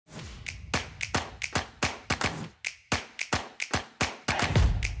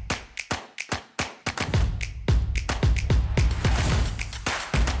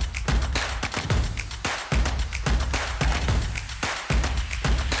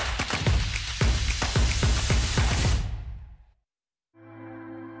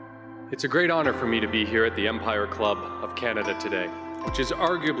It's a great honor for me to be here at the Empire Club of Canada today, which is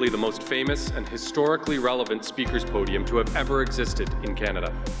arguably the most famous and historically relevant speakers podium to have ever existed in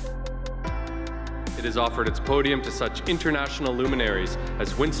Canada. It has offered its podium to such international luminaries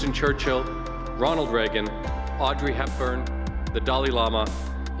as Winston Churchill, Ronald Reagan, Audrey Hepburn, the Dalai Lama,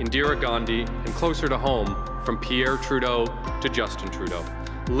 Indira Gandhi, and closer to home, from Pierre Trudeau to Justin Trudeau.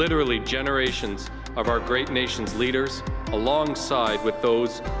 Literally generations of our great nation's leaders, alongside with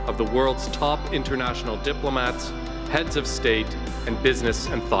those of the world's top international diplomats, heads of state, and business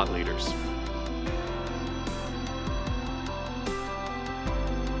and thought leaders.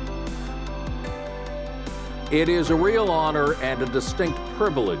 It is a real honor and a distinct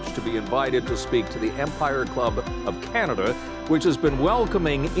privilege to be invited to speak to the Empire Club of Canada, which has been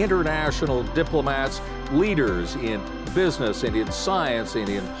welcoming international diplomats, leaders in business and in science and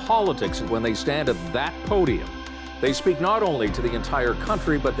in politics. When they stand at that podium, they speak not only to the entire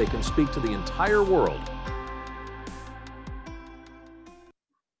country, but they can speak to the entire world.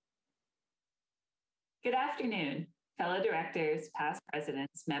 Good afternoon, fellow directors, past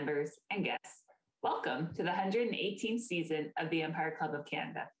presidents, members, and guests. Welcome to the 118th season of the Empire Club of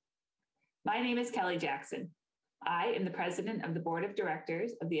Canada. My name is Kelly Jackson. I am the president of the board of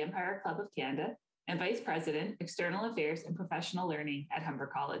directors of the Empire Club of Canada and vice president, external affairs and professional learning at Humber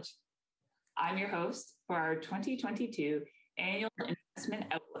College. I'm your host for our 2022 annual investment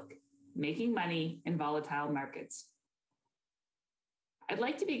outlook, Making Money in Volatile Markets. I'd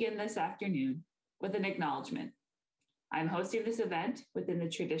like to begin this afternoon with an acknowledgement. I'm hosting this event within the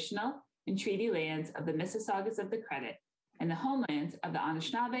traditional and treaty lands of the Mississaugas of the Credit and the homelands of the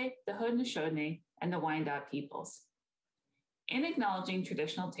Anishinaabe, the Haudenosaunee, and the Wyandot peoples. In acknowledging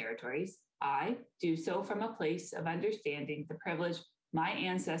traditional territories, I do so from a place of understanding the privilege my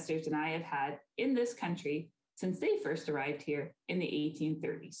ancestors and I have had in this country since they first arrived here in the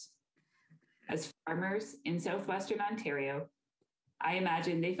 1830s. As farmers in southwestern Ontario, I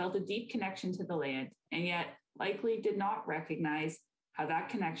imagine they felt a deep connection to the land and yet likely did not recognize how that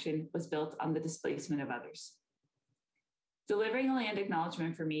connection was built on the displacement of others. Delivering a land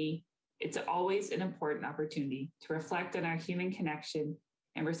acknowledgement for me, it's always an important opportunity to reflect on our human connection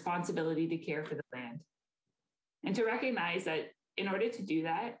and responsibility to care for the land. And to recognize that in order to do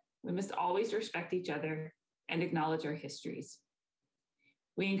that, we must always respect each other and acknowledge our histories.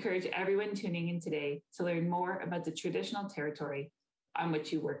 We encourage everyone tuning in today to learn more about the traditional territory on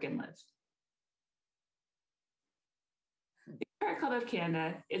which you work and live. The Empire Club of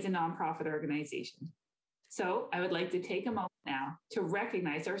Canada is a nonprofit organization. So I would like to take a moment now to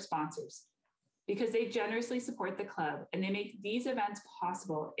recognize our sponsors because they generously support the club and they make these events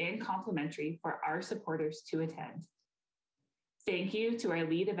possible and complimentary for our supporters to attend. Thank you to our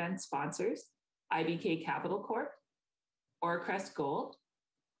lead event sponsors, IBK Capital Corp, Orcrest Gold,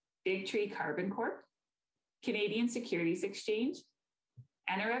 Big Tree Carbon Corp, Canadian Securities Exchange,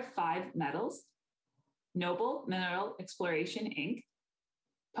 NRF 5 Metals, Noble Mineral Exploration Inc.,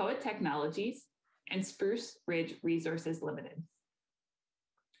 Poet Technologies, and Spruce Ridge Resources Limited.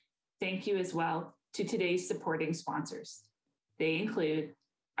 Thank you as well to today's supporting sponsors. They include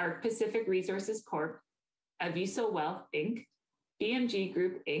Arc Pacific Resources Corp., Aviso Wealth Inc., BMG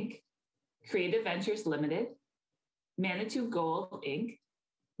Group Inc., Creative Ventures Limited, Manitou Gold Inc.,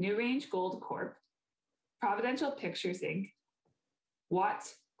 New Range Gold Corp., Providential Pictures Inc.,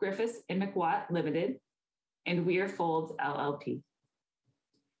 Watts, Griffiths and McWatt Limited, and Weir Folds LLP.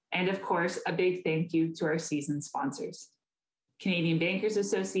 And of course, a big thank you to our seasoned sponsors, Canadian Bankers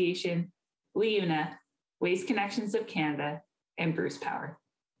Association, LiUNA, Waste Connections of Canada, and Bruce Power.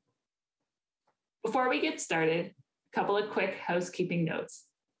 Before we get started, a couple of quick housekeeping notes.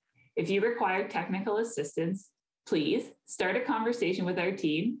 If you require technical assistance, please start a conversation with our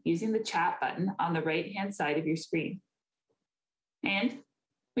team using the chat button on the right-hand side of your screen. And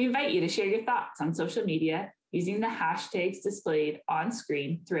we invite you to share your thoughts on social media using the hashtags displayed on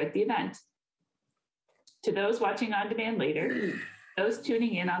screen throughout the event. To those watching on demand later, those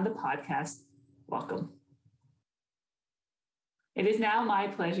tuning in on the podcast, welcome. It is now my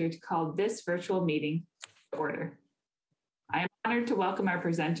pleasure to call this virtual meeting to order. I am honored to welcome our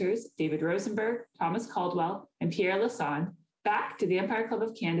presenters, David Rosenberg, Thomas Caldwell, and Pierre Lassonde, back to the Empire Club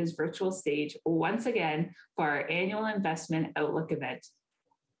of Canada's virtual stage once again for our annual Investment Outlook event.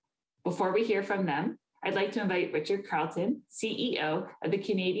 Before we hear from them, I'd like to invite Richard Carleton, CEO of the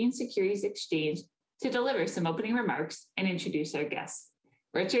Canadian Securities Exchange, to deliver some opening remarks and introduce our guests.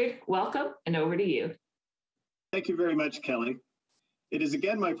 Richard, welcome, and over to you. Thank you very much, Kelly. It is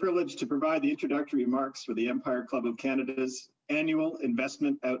again my privilege to provide the introductory remarks for the Empire Club of Canada's annual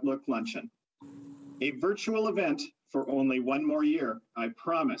Investment Outlook Luncheon. A virtual event for only one more year, I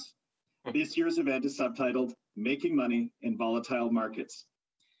promise. This year's event is subtitled Making Money in Volatile Markets.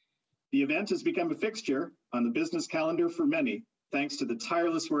 The event has become a fixture on the business calendar for many, thanks to the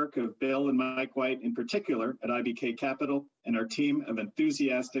tireless work of Bill and Mike White in particular at IBK Capital and our team of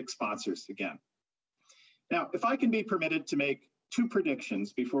enthusiastic sponsors again. Now, if I can be permitted to make two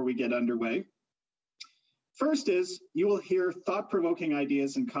predictions before we get underway. First is, you will hear thought-provoking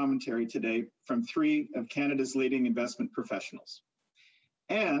ideas and commentary today from three of Canada's leading investment professionals.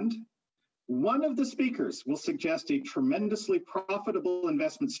 And one of the speakers will suggest a tremendously profitable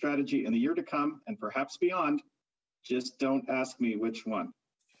investment strategy in the year to come and perhaps beyond. Just don't ask me which one.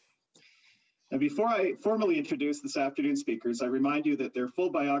 And before I formally introduce this afternoon's speakers, I remind you that their full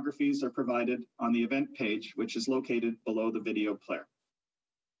biographies are provided on the event page, which is located below the video player.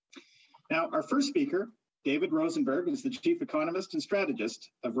 Now, our first speaker, David Rosenberg, is the chief economist and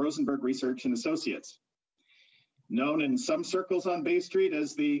strategist of Rosenberg Research and Associates. Known in some circles on Bay Street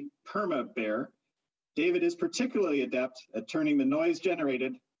as the Perma Bear, David is particularly adept at turning the noise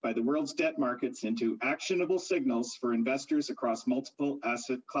generated by the world's debt markets into actionable signals for investors across multiple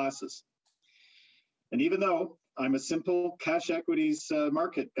asset classes. And even though I'm a simple cash equities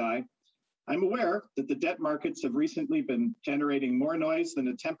market guy, I'm aware that the debt markets have recently been generating more noise than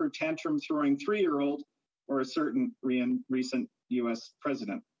a temper tantrum throwing 3-year-old or a certain recent US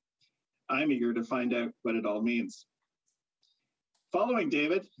president. I'm eager to find out what it all means. Following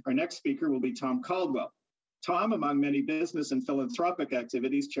David, our next speaker will be Tom Caldwell. Tom, among many business and philanthropic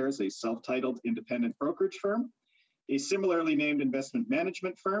activities, chairs a self-titled independent brokerage firm, a similarly named investment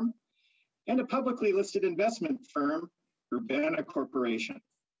management firm, and a publicly listed investment firm, Urbana Corporation.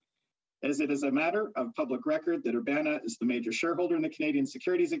 As it is a matter of public record that Urbana is the major shareholder in the Canadian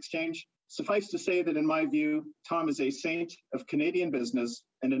Securities Exchange, suffice to say that in my view, Tom is a saint of Canadian business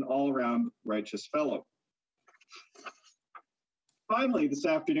and an all-around righteous fellow. Finally, this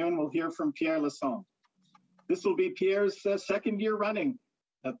afternoon, we'll hear from Pierre Lassonde. This will be Pierre's second year running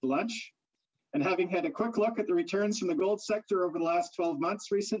at the lunch. And having had a quick look at the returns from the gold sector over the last 12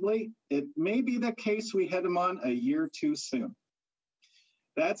 months recently, it may be the case we had him on a year too soon.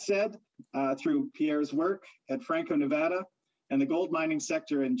 That said, through Pierre's work at Franco-Nevada and the gold mining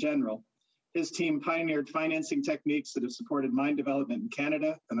sector in general, his team pioneered financing techniques that have supported mine development in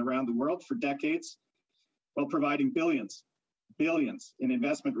Canada and around the world for decades, while providing billions in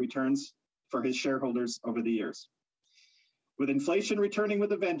investment returns for his shareholders over the years. With inflation returning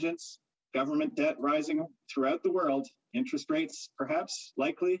with a vengeance, government debt rising throughout the world, interest rates perhaps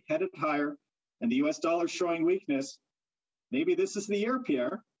likely headed higher, and the US dollar showing weakness, maybe this is the year,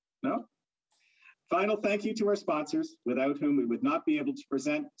 Pierre, no? Final thank you to our sponsors, without whom we would not be able to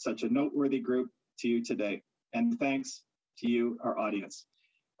present such a noteworthy group to you today. And thanks to you, our audience.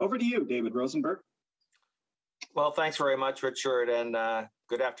 Over to you, David Rosenberg. Well, thanks very much, Richard, and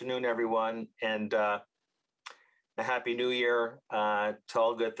good afternoon, everyone, and a happy new year to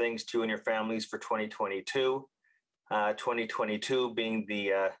all good things to you and your families for 2022. 2022 being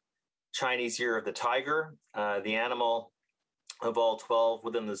the Chinese year of the tiger, the animal of all 12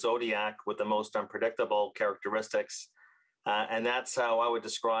 within the zodiac with the most unpredictable characteristics. And that's how I would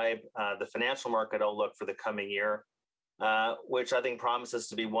describe the financial market outlook for the coming year, which I think promises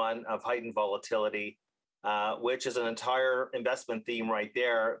to be one of heightened volatility, which is an entire investment theme right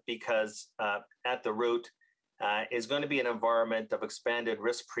there, because at the root is going to be an environment of expanded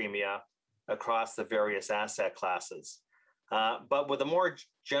risk premia across the various asset classes. But with a more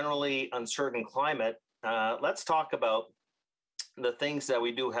generally uncertain climate, let's talk about the things that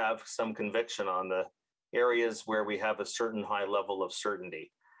we do have some conviction on, the areas where we have a certain high level of certainty.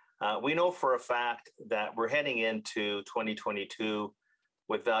 We know for a fact that we're heading into 2022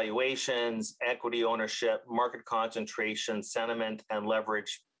 with valuations, equity ownership, market concentration, sentiment, and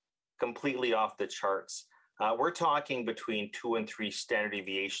leverage completely off the charts. We're talking between 2 and 3 standard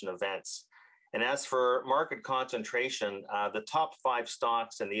deviation events. And as for market concentration, the top 5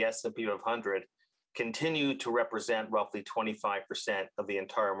 stocks in the S&P 500 continue to represent roughly 25% of the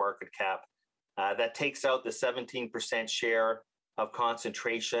entire market cap. That takes out the 17% share of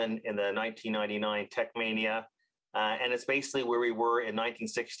concentration in the 1999 tech mania. And it's basically where we were in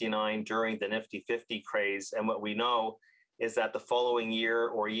 1969 during the Nifty 50 craze. And what we know is that the following year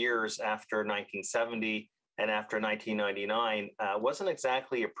or years after 1970 and after 1999 wasn't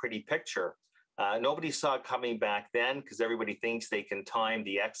exactly a pretty picture. Nobody saw it coming back then because everybody thinks they can time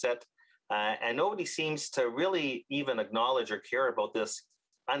the exit. And nobody seems to really even acknowledge or care about this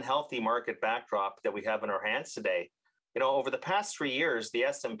unhealthy market backdrop that we have in our hands today. You know, over the past 3 years, the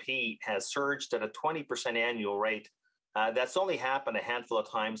S&P has surged at a 20% annual rate. That's only happened a handful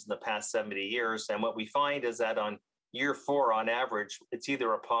of times in the past 70 years. And what we find is that on year 4 on average, it's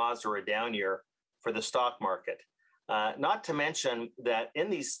either a pause or a down year for the stock market. Not to mention that in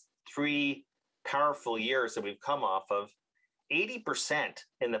these 3 powerful years that we've come off of, 80%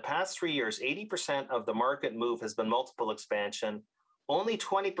 in the past 3 years, 80% of the market move has been multiple expansion. Only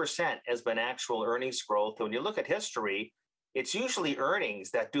 20% has been actual earnings growth. When you look at history, it's usually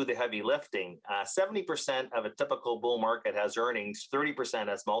earnings that do the heavy lifting. 70% of a typical bull market has earnings, 30%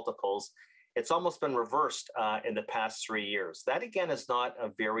 has multiples. It's almost been reversed in the past 3 years. That, again, is not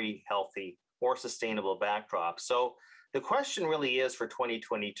a very healthy or sustainable backdrop. So the question really is for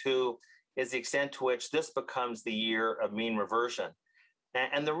 2022 is the extent to which this becomes the year of mean reversion.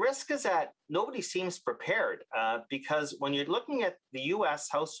 And the risk is that nobody seems prepared because when you're looking at the US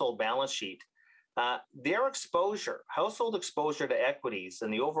household balance sheet, their exposure, household exposure to equities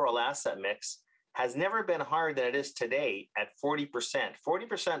and the overall asset mix has never been higher than it is today at 40%.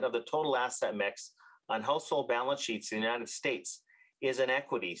 40% of the total asset mix on household balance sheets in the United States is in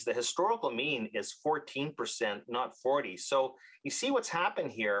equities. The historical mean is 14%, not 40. So you see what's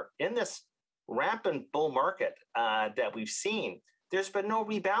happened here in this rampant bull market that we've seen. There's been no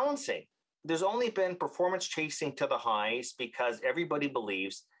rebalancing. There's only been performance chasing to the highs because everybody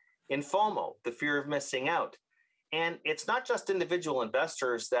believes in FOMO, the fear of missing out. And it's not just individual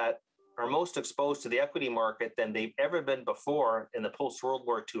investors that are most exposed to the equity market than they've ever been before in the post-World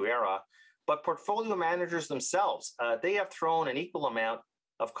War II era, but portfolio managers themselves. They have thrown an equal amount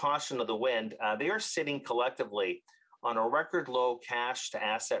of caution to the wind. They are sitting collectively on a record low cash to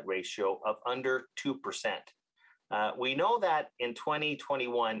asset ratio of under 2%. We know that in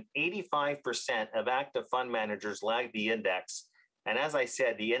 2021, 85% of active fund managers lagged the index. And as I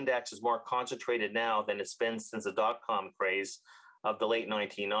said, the index is more concentrated now than it's been since the dot-com craze of the late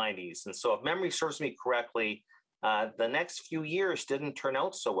 1990s. And so if memory serves me correctly, the next few years didn't turn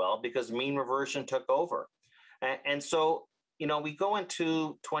out so well because mean reversion took over. And so, you know, we go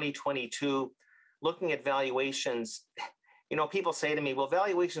into 2022 looking at valuations. You know, people say to me, well,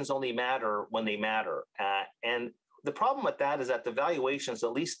 valuations only matter when they matter. And the problem with that is that the valuations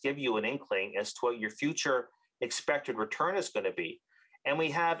at least give you an inkling as to what your future expected return is going to be. And we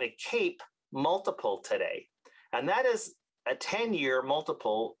have a CAPE multiple today. And that is a 10-year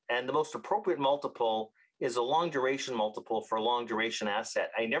multiple. And the most appropriate multiple is a long duration multiple for a long duration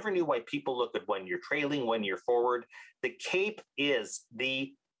asset. I never knew why people look at when you're trailing, when you're forward. The CAPE is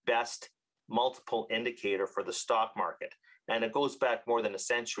the best multiple indicator for the stock market. And it goes back more than a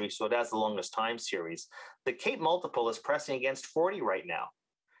century, so it has the longest time series. The CAPE multiple is pressing against 40 right now.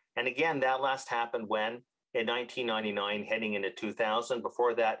 And again, that last happened when? In 1999, heading into 2000.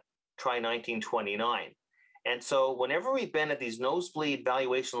 Before that, try 1929. And so whenever we've been at these nosebleed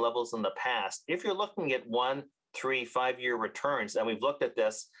valuation levels in the past, if you're looking at 1, 3, 5-year returns, and we've looked at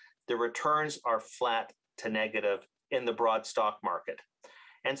this, the returns are flat to negative in the broad stock market.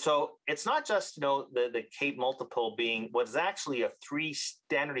 And so it's not just, you know, the CAPE multiple being what is actually a 3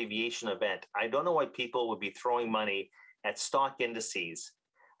 standard deviation event. I don't know why people would be throwing money at stock indices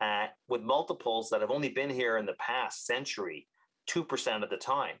with multiples that have only been here in the past century, 2% of the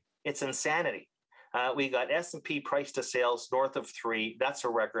time. It's insanity. We got S&P price to sales north of 3. That's a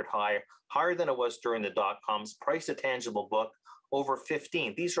record high, higher than it was during the dot-coms. Price to tangible book over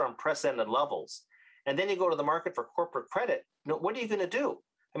 15. These are unprecedented levels. And then you go to the market for corporate credit. You know, what are you going to do?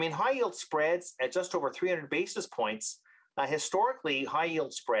 I mean, high yield spreads at just over 300 basis points. Historically, high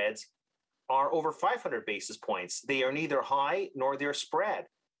yield spreads are over 500 basis points. They are neither high nor they're spread.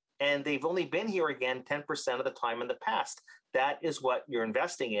 And they've only been here again 10% of the time in the past. That is what you're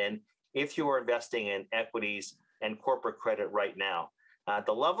investing in if you are investing in equities and corporate credit right now.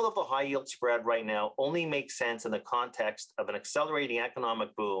 The level of the high yield spread right now only makes sense in the context of an accelerating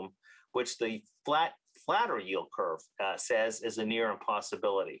economic boom, which the flatter yield curve says is a near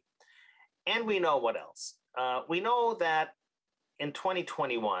impossibility. And we know what else. We know that in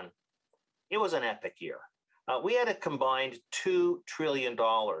 2021, it was an epic year. We had a combined $2 trillion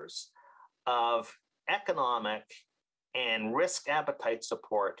of economic and risk appetite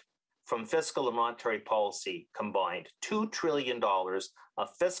support from fiscal and monetary policy combined. $2 trillion of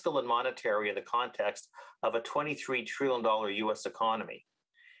fiscal and monetary in the context of a $23 trillion US economy.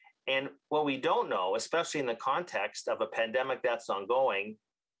 And what we don't know, especially in the context of a pandemic that's ongoing,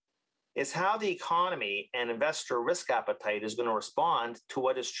 is how the economy and investor risk appetite is going to respond to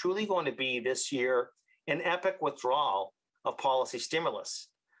what is truly going to be this year an epic withdrawal of policy stimulus.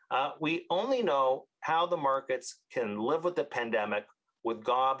 We only know how the markets can live with the pandemic with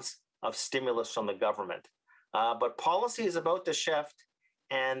gobs of stimulus from the government. But policy is about to shift,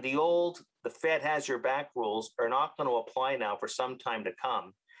 and the Fed has your back rules are not going to apply now for some time to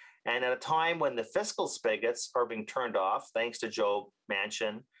come. And at a time when the fiscal spigots are being turned off, thanks to Joe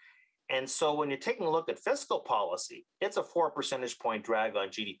Manchin. And so when you're taking a look at fiscal policy, it's a 4 percentage point drag on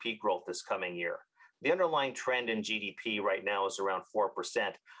GDP growth this coming year. The underlying trend in GDP right now is around 4%.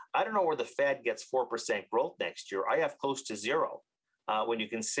 I don't know where the Fed gets 4% growth next year. I have close to zero when you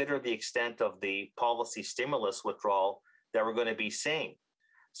consider the extent of the policy stimulus withdrawal that we're going to be seeing.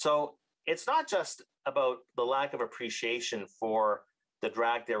 So it's not just about the lack of appreciation for the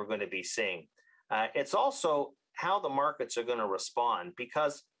drag that we're going to be seeing. It's also how the markets are going to respond,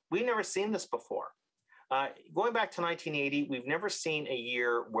 because we've never seen this before. Going back to 1980, we've never seen a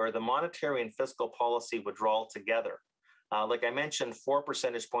year where the monetary and fiscal policy withdrawal together. Like I mentioned, 4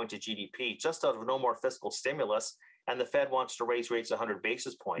 percentage points of GDP, just out of no more fiscal stimulus, and the Fed wants to raise rates 100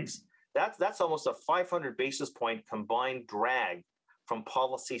 basis points. That's almost a 500 basis point combined drag from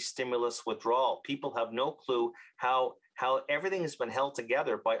policy stimulus withdrawal. People have no clue how everything has been held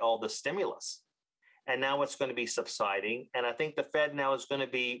together by all the stimulus. And now it's going to be subsiding. And I think the Fed now is going to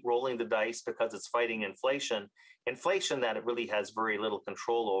be rolling the dice because it's fighting inflation that it really has very little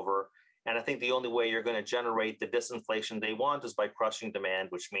control over. And I think the only way you're going to generate the disinflation they want is by crushing demand,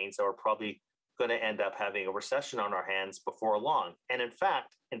 which means that we're probably going to end up having a recession on our hands before long. And in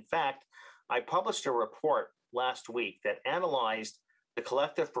fact, I published a report last week that analyzed the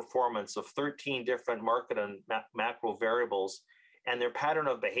collective performance of 13 different market and macro variables and their pattern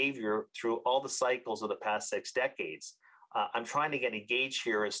of behavior through all the cycles of the past 6 decades. I'm trying to get a gauge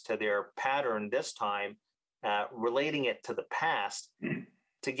here as to their pattern this time, relating it to the past,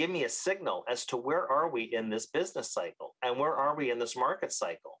 to give me a signal as to where are we in this business cycle and where are we in this market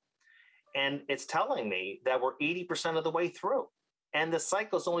cycle. And it's telling me that we're 80% of the way through. And the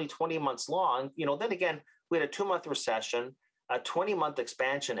cycle is only 20 months long. Then again, we had a 2-month recession, a 20-month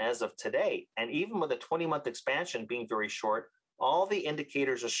expansion as of today. And even with a 20-month expansion being very short, all the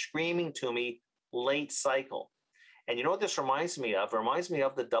indicators are screaming to me late cycle. And you know what this reminds me of? It reminds me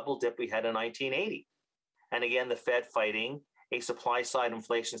of the double dip we had in 1980. And again, the Fed fighting a supply side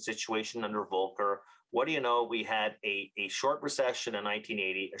inflation situation under Volcker. What do you know? We had a short recession in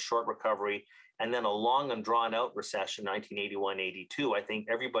 1980, a short recovery, and then a long and drawn out recession in 1981-82. I think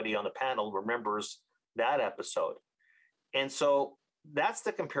everybody on the panel remembers that episode. And so that's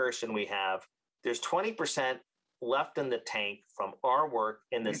the comparison we have. There's 20% left in the tank from our work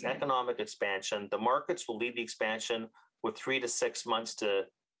in this economic expansion. The markets will lead the expansion with 3 to 6 months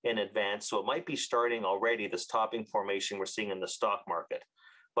in advance. So it might be starting already, this topping formation we're seeing in the stock market.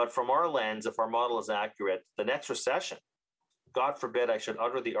 But from our lens, if our model is accurate, the next recession, God forbid I should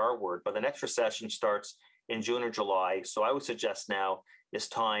utter the R word, but the next recession starts in June or July. So I would suggest now is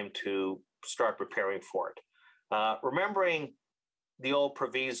time to start preparing for it. Remembering the old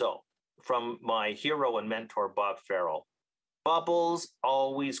proviso from my hero and mentor, Bob Farrell, bubbles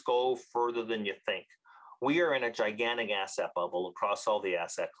always go further than you think. We are in a gigantic asset bubble across all the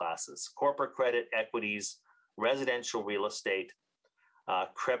asset classes: corporate credit, equities, residential real estate,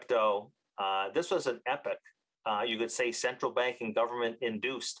 crypto. This was an epic, you could say, central bank and government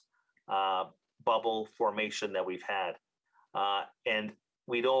induced bubble formation that we've had. And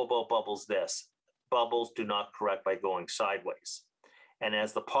we know about bubbles this: bubbles do not correct by going sideways. And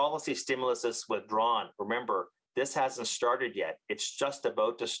as the policy stimulus is withdrawn, remember, this hasn't started yet. It's just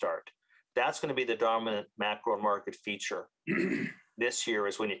about to start. That's going to be the dominant macro market feature this year,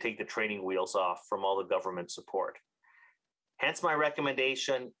 is when you take the training wheels off from all the government support. Hence my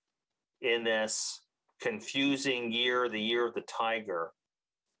recommendation in this confusing year, the year of the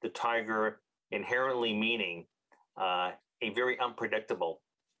tiger inherently meaning a very unpredictable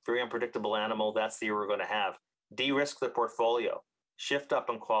animal. That's the year we're going to have. De-risk the portfolio, shift up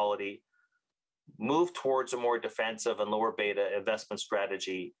in quality, move towards a more defensive and lower beta investment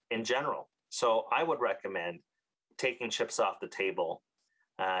strategy in general. So I would recommend taking chips off the table,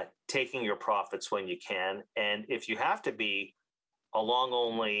 taking your profits when you can. And if you have to be a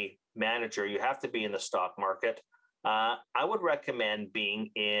long-only manager, you have to be in the stock market. I would recommend being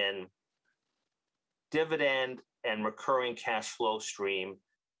in dividend and recurring cash flow stream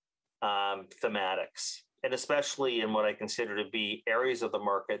thematics, and especially in what I consider to be areas of the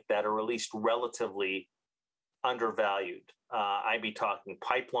market that are at least relatively undervalued. I'd be talking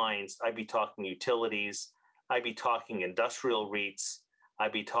pipelines, I'd be talking utilities, I'd be talking industrial REITs,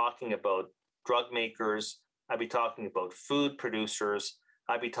 I'd be talking about drug makers, I'd be talking about food producers,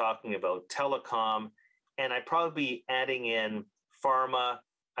 I'd be talking about telecom, and I'd probably be adding in pharma.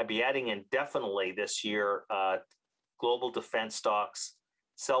 I'd be adding in definitely this year global defense stocks.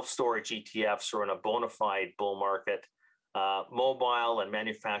 Self-storage ETFs are in a bona fide bull market. Mobile and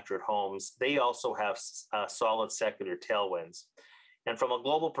manufactured homes, they also have solid secular tailwinds. And from a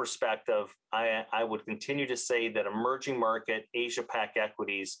global perspective, I would continue to say that emerging market Asia-Pac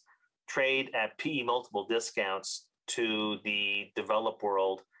equities trade at PE multiple discounts to the developed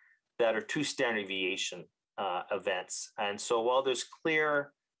world that are 2 standard deviation events. And so while there's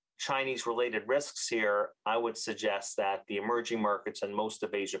clear Chinese-related risks here, I would suggest that the emerging markets and most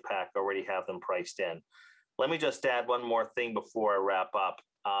of Asia-Pac already have them priced in. Let me just add one more thing before I wrap up.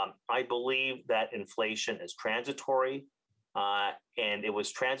 I believe that inflation is transitory, and it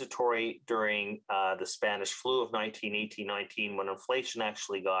was transitory during the Spanish flu of 1918-19 when inflation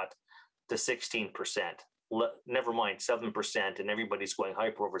actually got to 16%. Never mind 7%, and everybody's going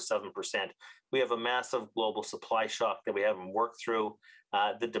hyper over 7%. We have a massive global supply shock that we haven't worked through.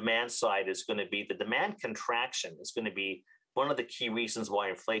 The demand side is going to be, the demand contraction is going to be one of the key reasons why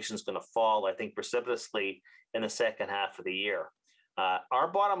inflation is going to fall, I think, precipitously in the second half of the year. Our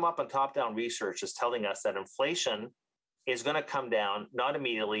bottom-up and top-down research is telling us that inflation is going to come down, not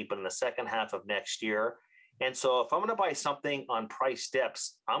immediately, but in the second half of next year. And so if I'm going to buy something on price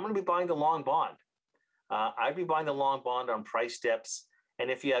dips, I'm going to be buying the long bond. I'd be buying the long bond on price dips.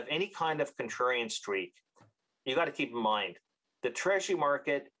 And if you have any kind of contrarian streak, you got to keep in mind, the treasury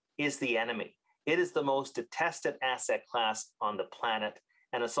market is the enemy. It is the most detested asset class on the planet,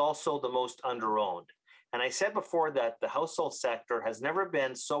 and it's also the most underowned. And I said before that the household sector has never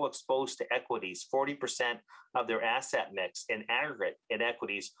been so exposed to equities, 40% of their asset mix in aggregate in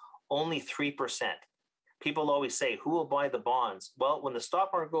equities, only 3%. People always say, who will buy the bonds? Well, when the stock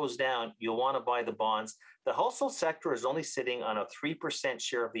market goes down, you'll want to buy the bonds. The household sector is only sitting on a 3%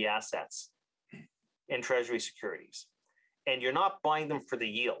 share of the assets in treasury securities. And you're not buying them for the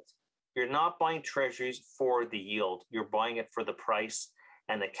yield. You're not buying treasuries for the yield. You're buying it for the price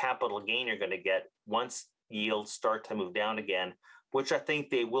and the capital gain you're going to get once yields start to move down again, which I think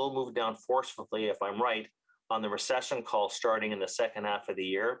they will move down forcefully, if I'm right, on the recession call starting in the second half of the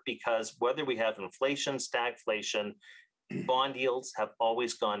year, because whether we have inflation, stagflation, bond yields have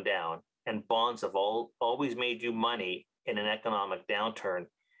always gone down, and bonds have always made you money in an economic downturn.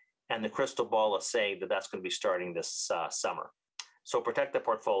 And the crystal ball is saying that that's going to be starting this summer. So protect the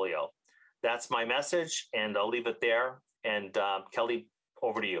portfolio. That's my message, and I'll leave it there. And Kelly,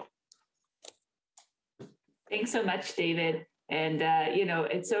 over to you. Thanks so much, David. And,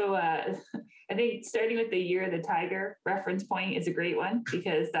 it's so, I think starting with the Year of the Tiger reference point is a great one,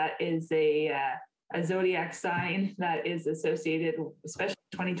 because that is a zodiac sign that is associated, especially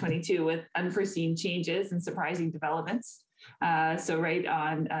 2022, with unforeseen changes and surprising developments. So right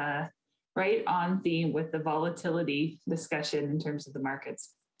on theme with the volatility discussion in terms of the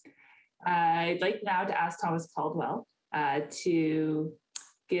markets. I'd like now to ask Thomas Caldwell to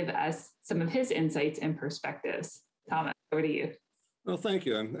give us some of his insights and perspectives. Thomas, over to you. Well, thank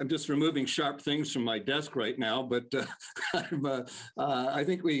you. I'm just removing sharp things from my desk right now, but I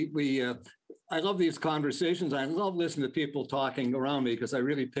think I love these conversations. I love listening to people talking around me because I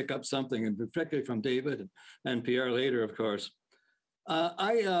really pick up something, and particularly from David and Pierre later, of course.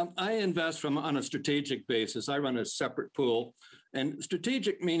 I invest on a strategic basis. I run a separate pool, and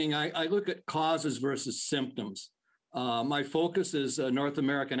strategic meaning I look at causes versus symptoms. My focus is North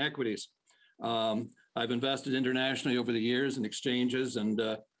American equities. I've invested internationally over the years in exchanges, and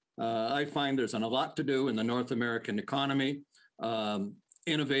I find there's a lot to do in the North American economy.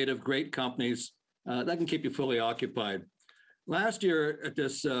 Innovative, great companies that can keep you fully occupied. Last year at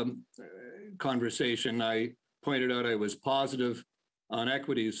this conversation, I pointed out I was positive on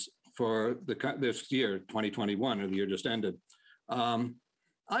equities for this year, 2021, or the year just ended.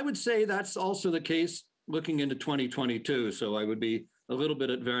 I would say that's also the case looking into 2022. So I would be a little bit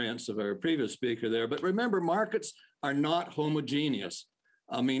at variance of our previous speaker there. But remember, markets are not homogeneous.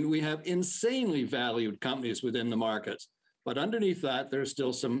 I mean, we have insanely valued companies within the markets, but underneath that, there's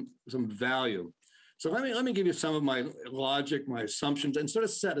still some value. So let me give you some of my logic, my assumptions, and sort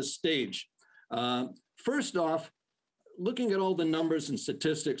of set a stage. First off, looking at all the numbers and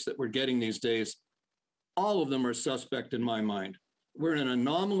statistics that we're getting these days, all of them are suspect in my mind. We're in an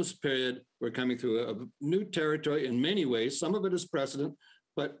anomalous period. We're coming through a new territory in many ways. Some of it is precedent,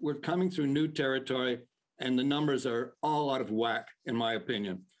 but we're coming through new territory, and the numbers are all out of whack, in my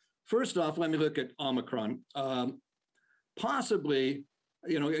opinion. First off, let me look at Omicron. Possibly,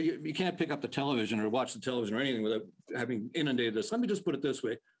 you can't pick up the television or watch the television or anything without having inundated this. Let me just put it this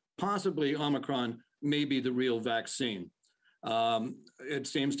way. Possibly Omicron may be the real vaccine. It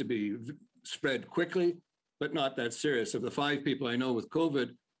seems to be spread quickly, but not that serious. Of the 5 people I know with COVID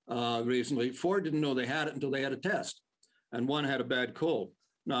recently, 4 didn't know they had it until they had a test, and 1 had a bad cold.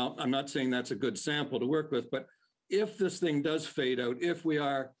 Now, I'm not saying that's a good sample to work with, but if this thing does fade out, if we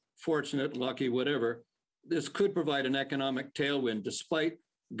are fortunate, lucky, whatever, this could provide an economic tailwind despite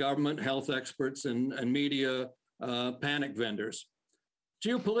government, health experts, and media panic vendors.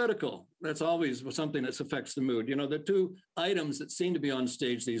 Geopolitical, that's always something that affects the mood. You know, the two items that seem to be on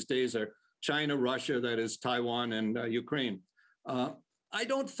stage these days are China, Russia, that is Taiwan, and Ukraine. I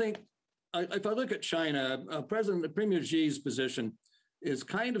don't think, if I look at China, Premier Xi's position is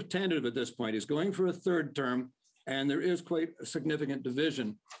kind of tentative at this point. He's going for a third term, and there is quite a significant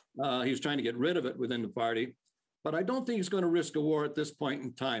division. He's trying to get rid of it within the party, but I don't think he's going to risk a war at this point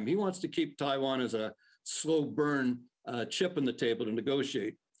in time. He wants to keep Taiwan as a slow burn chip on the table to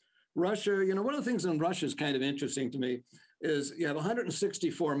negotiate. Russia, you know, one of the things in Russia is kind of interesting to me is you have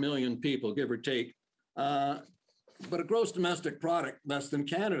 164 million people, give or take, but a gross domestic product less than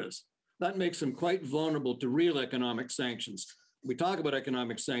Canada's. That makes them quite vulnerable to real economic sanctions. We talk about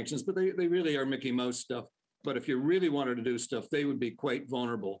economic sanctions, but they really are Mickey Mouse stuff. But if you really wanted to do stuff, they would be quite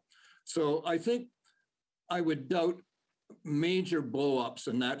vulnerable. So I think I would doubt major blow-ups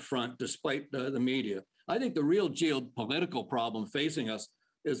on that front, despite the media. I think the real geopolitical problem facing us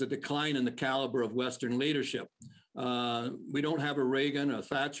is a decline in the caliber of Western leadership. We don't have a Reagan, a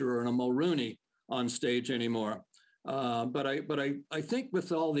Thatcher, or a Mulroney on stage anymore. But I think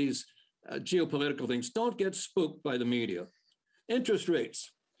with all these geopolitical things, don't get spooked by the media. Interest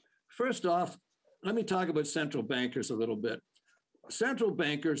rates. First off, let me talk about central bankers a little bit. Central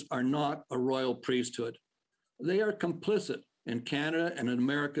bankers are not a royal priesthood. They are complicit in Canada and in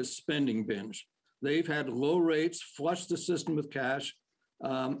America's spending binge. They've had low rates, flushed the system with cash.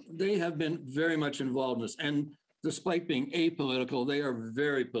 They have been very much involved in this. And despite being apolitical, they are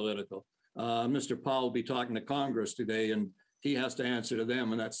very political. Mr. Powell will be talking to Congress today, and he has to answer to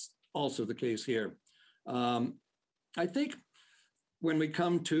them, and that's also the case here. I think when we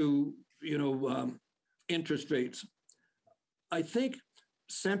come to, interest rates, I think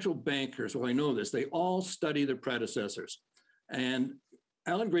central bankers, well, I know this, they all study their predecessors. And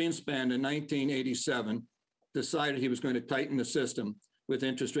Alan Greenspan in 1987 decided he was going to tighten the system with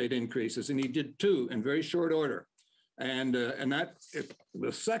interest rate increases, and he did two in very short order. And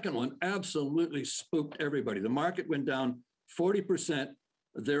the second one absolutely spooked everybody. The market went down 40%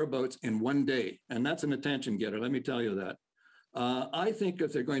 thereabouts in one day, and that's an attention getter, let me tell you that. I think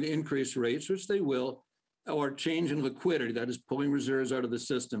if they're going to increase rates, which they will, or change in liquidity, that is pulling reserves out of the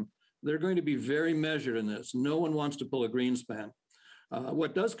system, they're going to be very measured in this. No one wants to pull a Greenspan.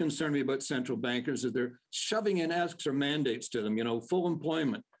 What does concern me about central bankers is they're shoving in extra mandates to them, full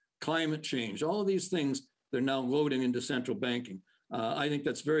employment, climate change, all of these things they're now loading into central banking. I think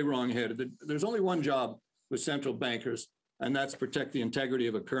that's very wrong-headed. There's only one job with central bankers, and that's protect the integrity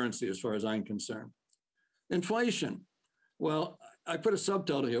of a currency as far as I'm concerned. Inflation. Well, I put a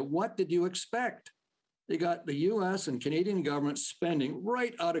subtitle here. What did you expect? They got the US and Canadian government spending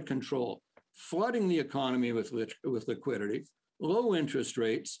right out of control, flooding the economy with liquidity, low interest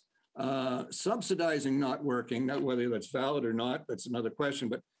rates, subsidizing not working, not whether that's valid or not, that's another question,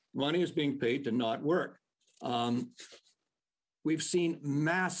 but money is being paid to not work. We've seen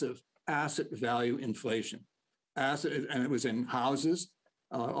massive asset value inflation. And it was in houses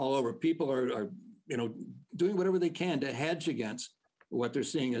all over. People are doing whatever they can to hedge against what they're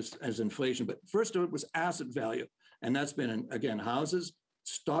seeing as inflation. But first it was asset value. And that's been, again, houses,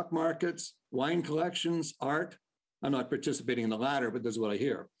 stock markets, wine collections, art. I'm not participating in the latter, but this is what I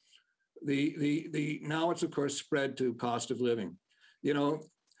hear. Now it's, of course, spread to cost of living.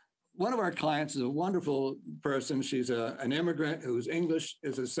 One of our clients is a wonderful person. She's an immigrant whose English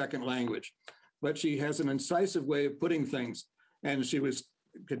is a second language, but she has an incisive way of putting things. And she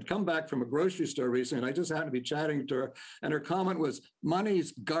could come back from a grocery store recently, and I just happened to be chatting to her, and her comment was,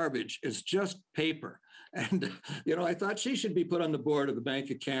 money's garbage, it's just paper. And, I thought she should be put on the board of the Bank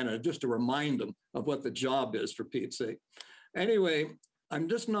of Canada just to remind them of what the job is, for Pete's sake. Anyway, I'm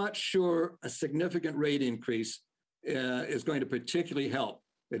just not sure a significant rate increase is going to particularly help.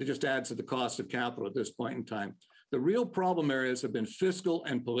 It just adds to the cost of capital at this point in time. The real problem areas have been fiscal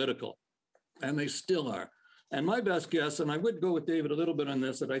and political, and they still are. And my best guess, and I would go with David a little bit on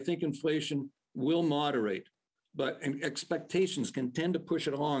this, that I think inflation will moderate, but expectations can tend to push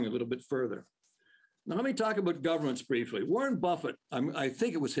it along a little bit further. Now, let me talk about governments briefly. Warren Buffett, I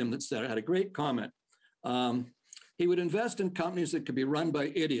think it was him that said it, had a great comment. He would invest in companies that could be run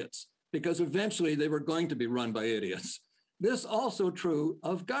by idiots, because eventually they were going to be run by idiots. This also true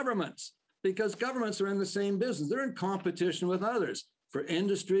of governments, because governments are in the same business. They're in competition with others for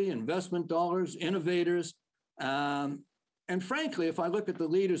industry, investment dollars, innovators. And frankly, if I look at the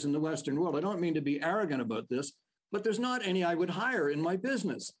leaders in the Western world, I don't mean to be arrogant about this, but there's not any I would hire in my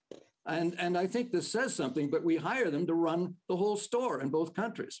business. And I think this says something, but we hire them to run the whole store in both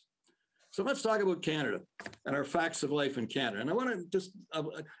countries. So let's talk about Canada and our facts of life in Canada. And I want to just,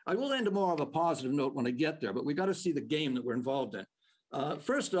 I will end more of a positive note when I get there, but we got to see the game that we're involved in.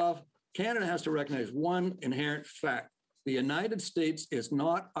 First off, Canada has to recognize one inherent fact. The United States is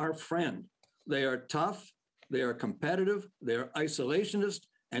not our friend. They are tough, they are competitive, they are isolationist,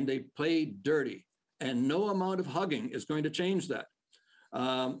 and they play dirty. And no amount of hugging is going to change that.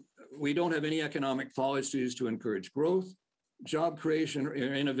 We don't have any economic policies to encourage growth, job creation, or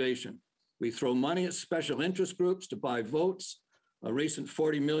innovation. We throw money at special interest groups to buy votes. A recent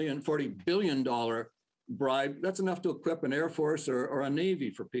 $40 billion bribe, that's enough to equip an Air Force or a Navy,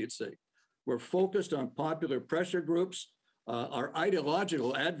 for Pete's sake. We're focused on popular pressure groups. Our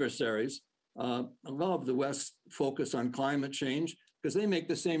ideological adversaries love the West's focus on climate change because they make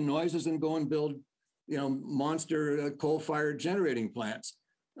the same noises and go and build, monster coal-fired generating plants.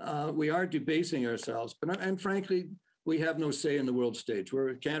 We are debasing ourselves, and frankly, we have no say in the world stage.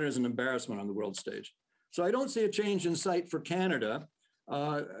 Canada is an embarrassment on the world stage. So I don't see a change in sight for Canada.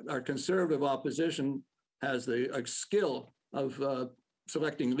 Our conservative opposition has the skill of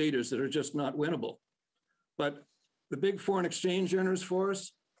selecting leaders that are just not winnable. But the big foreign exchange earners for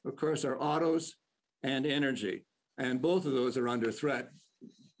us, of course, are autos and energy. And both of those are under threat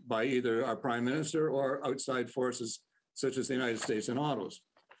by either our prime minister or outside forces such as the United States and autos.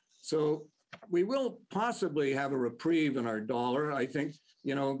 So we will possibly have a reprieve in our dollar. I think,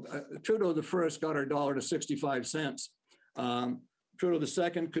 Trudeau the first got our dollar to 65 cents. Trudeau the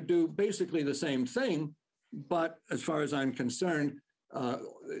second could do basically the same thing, but as far as I'm concerned,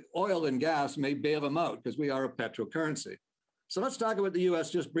 oil and gas may bail them out because we are a petrocurrency. So let's talk about the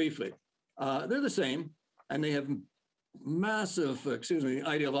US just briefly. They're the same, and they have massive,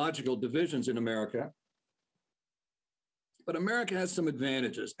 ideological divisions in America. But America has some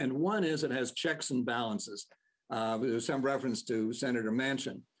advantages, and one is it has checks and balances. There's some reference to Senator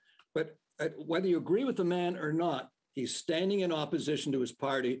Manchin. But whether you agree with the man or not, he's standing in opposition to his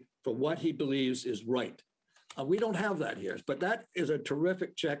party for what he believes is right. We don't have that here, but that is a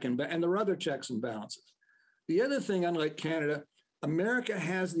terrific check, and there are other checks and balances. The other thing, unlike Canada, America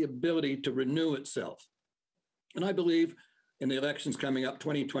has the ability to renew itself. And I believe in the elections coming up,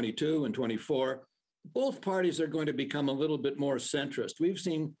 2022 and 24, both parties are going to become a little bit more centrist. We've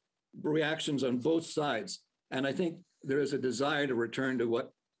seen reactions on both sides, and I think there is a desire to return to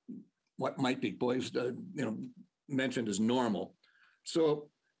what might be mentioned as normal. So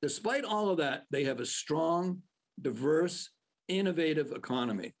despite all of that, they have a strong, diverse, innovative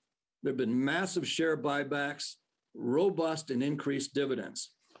economy. There have been massive share buybacks, robust and increased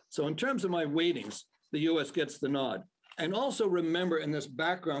dividends. So in terms of my weightings, the US gets the nod. And also remember in this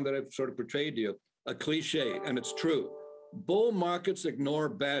background that I've sort of portrayed to you, a cliche, and it's true. Bull markets ignore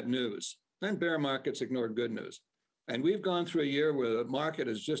bad news, and bear markets ignore good news. And we've gone through a year where the market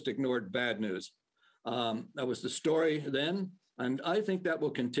has just ignored bad news. That was the story then, and I think that will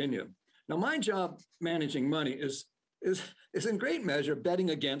continue. Now, my job managing money is in great measure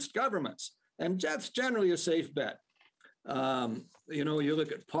betting against governments, and that's generally a safe bet. You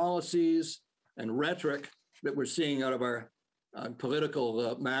look at policies and rhetoric that we're seeing out of our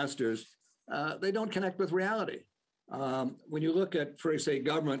political masters. They don't connect with reality. When you look at, for say,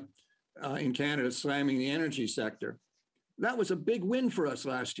 government in Canada slamming the energy sector, that was a big win for us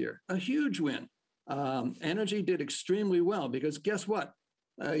last year, a huge win. Energy did extremely well because guess what?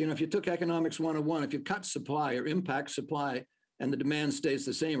 If you took Economics 101, if you cut supply or impact supply and the demand stays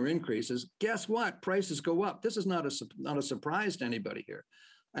the same or increases, guess what? Prices go up. This is not a surprise to anybody here.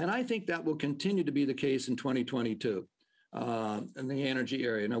 And I think that will continue to be the case in 2022 in the energy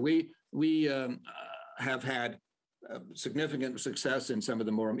area. Now, we have had significant success in some of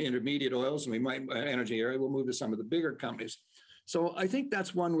the more intermediate oils, and energy area, we'll move to some of the bigger companies. So I think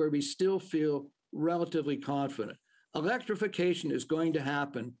that's one where we still feel relatively confident. Electrification is going to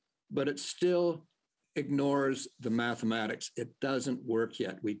happen, but it still ignores the mathematics. It doesn't work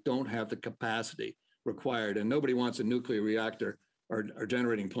yet. We don't have the capacity required, and nobody wants a nuclear reactor or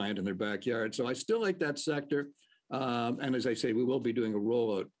generating plant in their backyard. So I still like that sector. And as I say, we will be doing a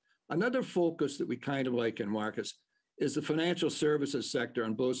rollout. Another focus that we kind of like in markets is the financial services sector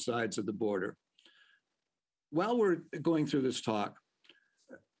on both sides of the border. While we're going through this talk,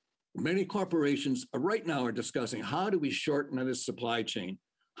 many corporations right now are discussing how do we shorten this supply chain?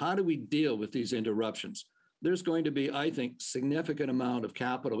 How do we deal with these interruptions? There's going to be, I think, significant amount of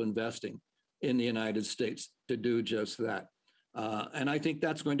capital investing in the United States to do just that. And I think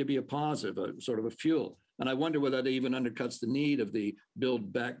that's going to be a positive, a sort of a fuel. And I wonder whether that even undercuts the need of the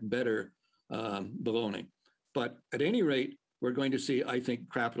Build Back Better baloney. But at any rate, we're going to see, I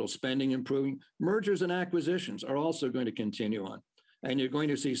think, capital spending improving. Mergers and acquisitions are also going to continue on. And you're going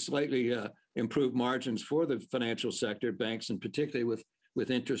to see slightly improved margins for the financial sector, banks, and particularly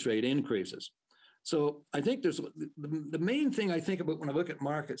with interest rate increases. So I think there's the main thing I think about when I look at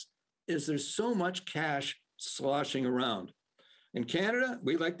markets is there's so much cash sloshing around. In Canada,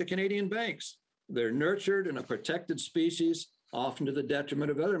 we like the Canadian banks. They're nurtured in a protected species, often to the detriment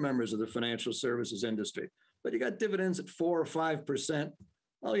of other members of the financial services industry. But you got dividends at 4 or 5%.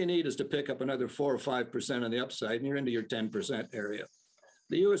 All you need is to pick up another 4 or 5% on the upside, and you're into your 10% area.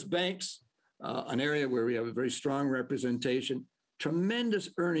 The US banks, an area where we have a very strong representation, tremendous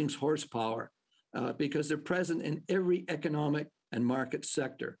earnings horsepower because they're present in every economic and market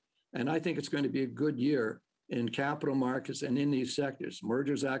sector. And I think it's going to be a good year in capital markets and in these sectors,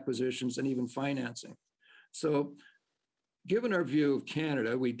 mergers, acquisitions, and even financing. So given our view of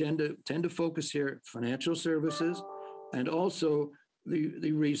Canada, we tend to focus here financial services and also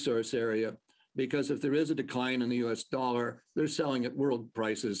the resource area, because if there is a decline in the US dollar, they're selling at world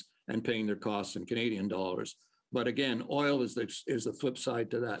prices and paying their costs in Canadian dollars. But again, oil is the flip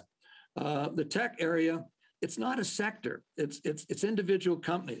side to that. The tech area, it's not a sector, it's individual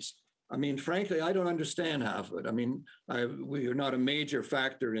companies. I mean, frankly, I don't understand half of it. I mean, we are not a major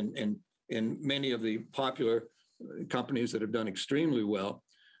factor in many of the popular companies that have done extremely well,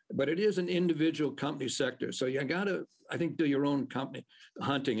 but it is an individual company sector. So you got to, I think, do your own company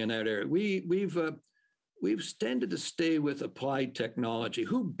hunting in that area. We've tended to stay with applied technology.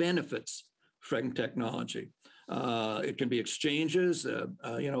 Who benefits from technology? It can be exchanges,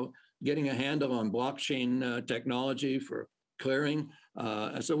 getting a handle on blockchain technology for clearing.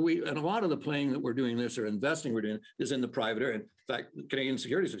 And a lot of the playing that we're doing this or investing we're doing is in the private area. In fact, the Canadian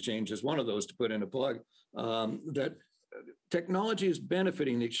Securities Exchange is one of those, to put in a plug, that technology is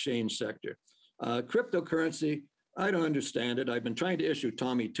benefiting the exchange sector. Cryptocurrency, I don't understand it. I've been trying to issue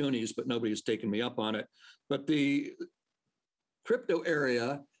Tommy Toonies, but nobody's taken me up on it. But the crypto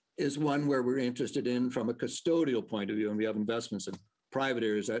area is one where we're interested in from a custodial point of view, and we have investments in private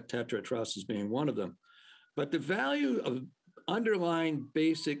areas, that Tetra Trust is being one of them. But the value of underlying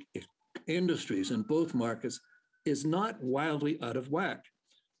basic industries in both markets is not wildly out of whack.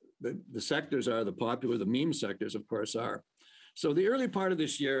 The sectors are the popular, the meme sectors, of course, are. So the early part of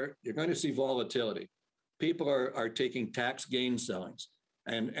this year, you're going to see volatility. People are taking tax gain sellings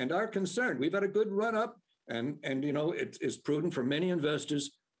and are concerned. We've had a good run up and it's prudent for many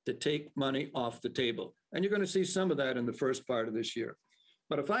investors to take money off the table. And you're going to see some of that in the first part of this year.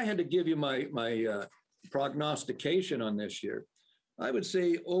 But if I had to give you my prognostication on this year, I would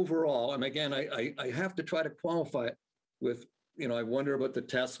say overall, and again, I have to try to qualify it with, I wonder about the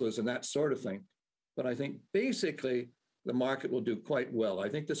Teslas and that sort of thing. But I think basically the market will do quite well. I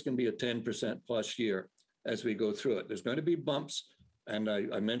think this can be a 10% plus year as we go through it. There's going to be bumps. And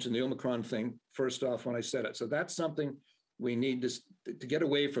I mentioned the Omicron thing first off when I said it. So that's something we need to get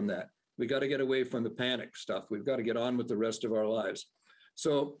away from that. We got to get away from the panic stuff. We've got to get on with the rest of our lives.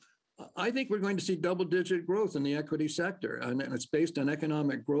 So I think we're going to see double-digit growth in the equity sector, and it's based on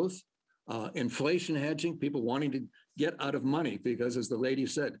economic growth, inflation hedging, people wanting to get out of money because, as the lady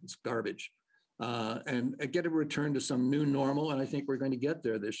said, it's garbage, and get a return to some new normal, and I think we're going to get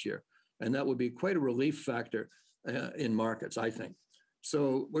there this year, and that would be quite a relief factor in markets, I think.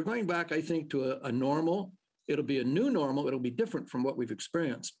 So we're going back, I think, to a normal. It'll be a new normal. It'll be different from what we've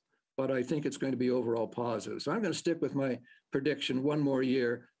experienced, but I think it's going to be overall positive. So I'm going to stick with my prediction one more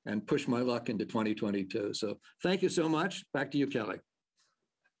year and push my luck into 2022. So thank you so much. Back to you, Kelly.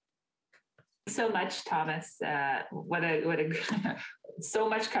 So much, Thomas. What a so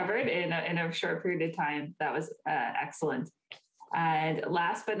much covered in a short period of time. That was excellent. And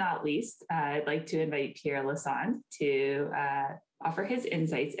last but not least, I'd like to invite Pierre Lassonde to offer his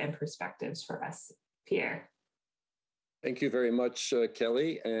insights and perspectives for us. Pierre. Thank you very much,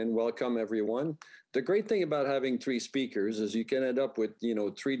 Kelly, and welcome everyone. The great thing about having three speakers is you can end up with,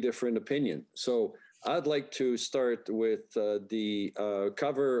 three different opinions. So I'd like to start with the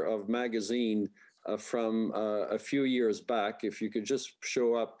cover of magazine from a few years back. If you could just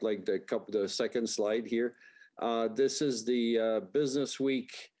show up like the second slide here. This is the Business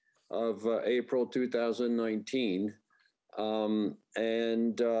Week of April 2019. The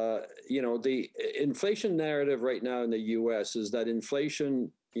inflation narrative right now in the US is that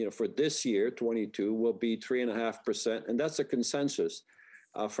inflation, for this year, 22, will be 3.5%. And that's a consensus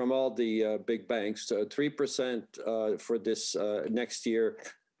from all the big banks, 3% for this next year.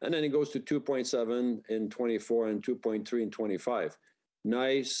 And then it goes to 2.7 in 24 and 2.3 in 25.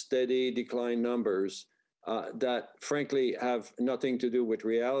 Nice, steady decline numbers that frankly have nothing to do with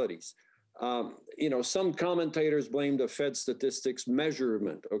realities. Some commentators blame the Fed statistics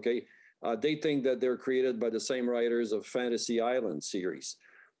measurement, okay? They think that they're created by the same writers of Fantasy Island series.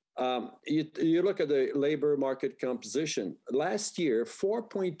 You look at the labor market composition. Last year,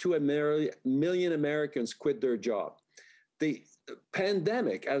 4.2 million Americans quit their job. The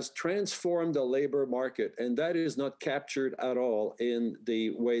pandemic has transformed the labor market, and that is not captured at all in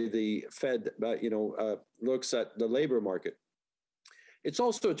the way the Fed, looks at the labor market. It's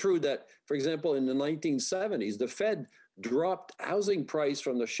also true that, for example, in the 1970s, the Fed dropped housing price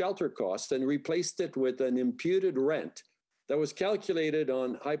from the shelter cost and replaced it with an imputed rent that was calculated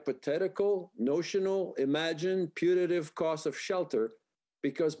on hypothetical, notional, imagined, putative cost of shelter,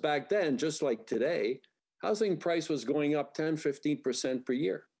 because back then, just like today, housing price was going up 10, 15% per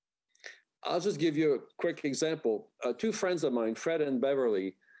year. I'll just give you a quick example. Two friends of mine, Fred and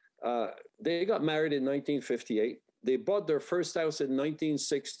Beverly, they got married in 1958. They bought their first house in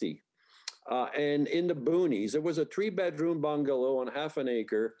 1960. And in the boonies, it was a 3-bedroom bungalow on half an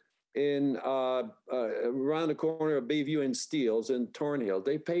acre in around the corner of Bayview and Steeles in Thornhill.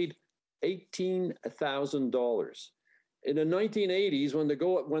 They paid $18,000. In the 1980s, when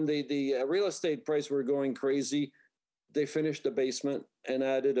the real estate price were going crazy, they finished the basement and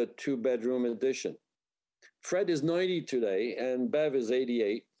added a 2-bedroom addition. Fred is 90 today, and Bev is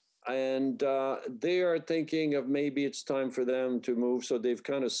 88. And they are thinking of maybe it's time for them to move. So they've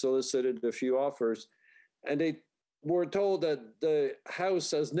kind of solicited a few offers. And they were told that the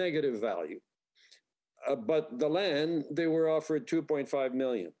house has negative value. But the land, they were offered $2.5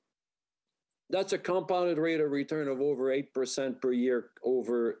 million. That's a compounded rate of return of over 8% per year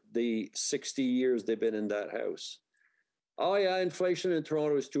over the 60 years they've been in that house. Oh yeah, inflation in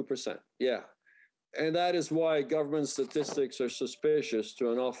Toronto is 2%. Yeah. And that is why government statistics are suspicious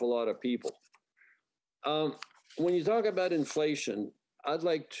to an awful lot of people. When you talk about inflation, I'd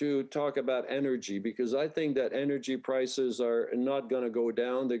like to talk about energy, because I think that energy prices are not going to go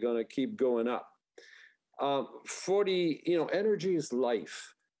down. They're going to keep going up. Energy is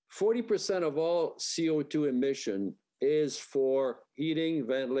life. 40% of all CO2 emission is for heating,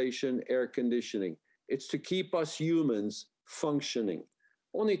 ventilation, air conditioning. It's to keep us humans functioning.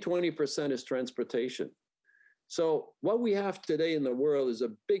 Only 20% is transportation. So what we have today in the world is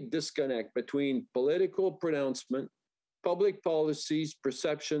a big disconnect between political pronouncement, public policies,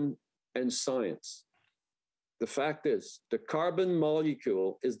 perception, and science. The fact is, the carbon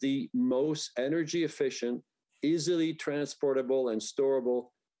molecule is the most energy efficient, easily transportable and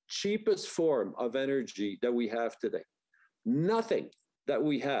storable, cheapest form of energy that we have today. Nothing that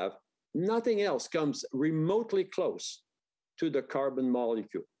we have, nothing else comes remotely close to the carbon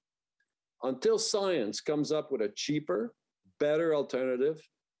molecule. Until science comes up with a cheaper, better alternative,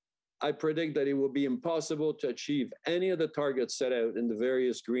 I predict that it will be impossible to achieve any of the targets set out in the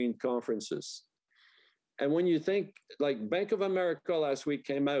various green conferences. And when you think, like Bank of America last week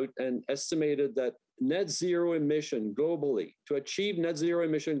came out and estimated that net zero emission globally, to achieve net zero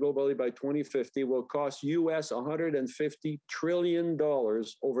emission globally by 2050 will cost US $150 trillion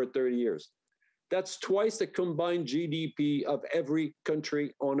over 30 years. That's twice the combined GDP of every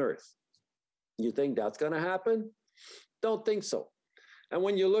country on Earth. You think that's going to happen? Don't think so. And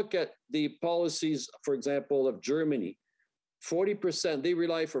when you look at the policies, for example, of Germany, 40%, they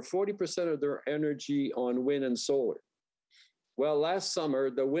rely for 40% of their energy on wind and solar. Well, last summer,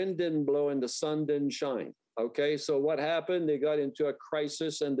 the wind didn't blow and the sun didn't shine. Okay, so what happened? They got into a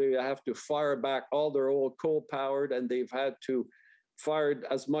crisis and they have to fire back all their old coal-powered, and they've had to fire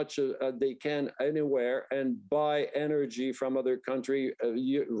as much as they can anywhere and buy energy from other countries.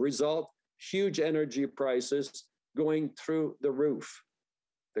 Result, huge energy prices going through the roof.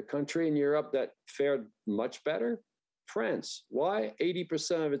 The country in Europe that fared much better, France. Why?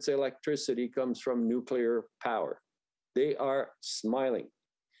 80% of its electricity comes from nuclear power. They are smiling.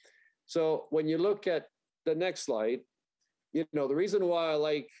 So when you look at the next slide, the reason why I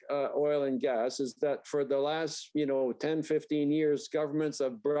like oil and gas is that for the last, 10, 15 years, governments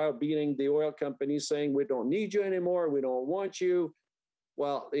have browbeating the oil companies saying, we don't need you anymore, we don't want you.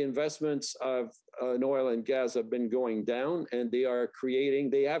 Well, the investments in oil and gas have been going down, and they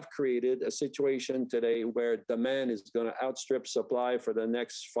have created a situation today where demand is going to outstrip supply for the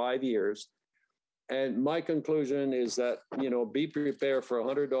next 5 years. And my conclusion is that, be prepared for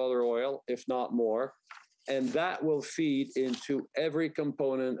 $100 oil, if not more, and that will feed into every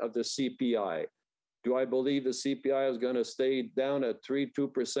component of the CPI. Do I believe the CPI is going to stay down at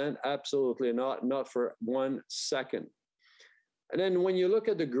 2%? Absolutely not for 1 second. And then when you look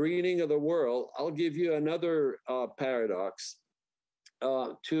at the greening of the world, I'll give you another paradox.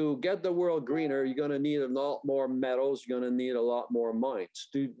 To get the world greener, you're going to need a lot more metals. You're going to need a lot more mines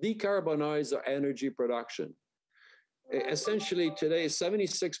to decarbonize our energy production. Essentially today,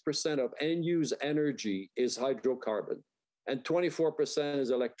 76% of end-use energy is hydrocarbon and 24% is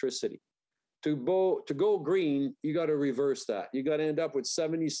electricity. To go green, you got to reverse that. You got to end up with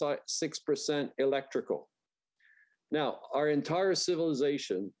 76% electrical. Now, our entire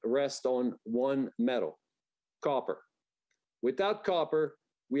civilization rests on one metal, copper. Without copper,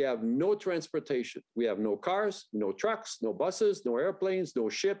 we have no transportation. We have no cars, no trucks, no buses, no airplanes, no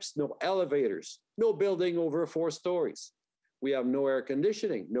ships, no elevators, no building over 4 stories. We have no air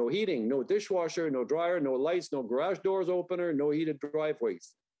conditioning, no heating, no dishwasher, no dryer, no lights, no garage doors opener, no heated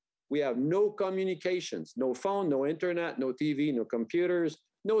driveways. We have no communications, no phone, no internet, no TV, no computers,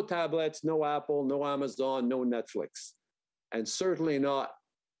 no tablets, no Apple, no Amazon, no Netflix, and certainly not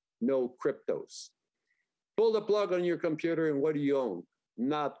no cryptos. Pull the plug on your computer and what do you own?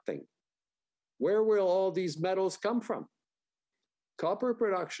 Nothing. Where will all these metals come from? Copper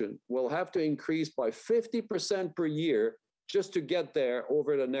production will have to increase by 50% per year just to get there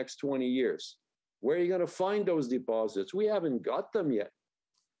over the next 20 years. Where are you going to find those deposits? We haven't got them yet.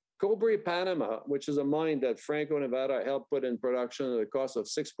 Cobre Panama, which is a mine that Franco-Nevada helped put in production at a cost of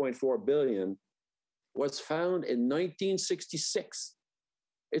 $6.4 billion, was found in 1966.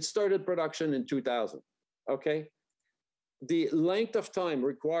 It started production in 2000, okay? The length of time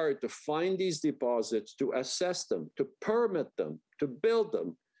required to find these deposits, to assess them, to permit them, to build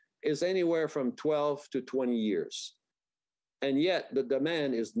them, is anywhere from 12 to 20 years. And yet the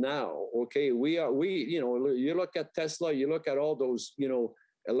demand is now, okay? You look at Tesla, you look at all those,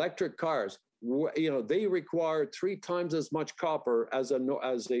 electric cars, they require 3 times as much copper as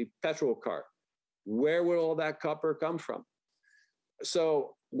a petrol car. Where will all that copper come from?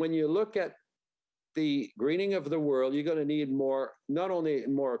 So when you look at the greening of the world, you're going to need more, not only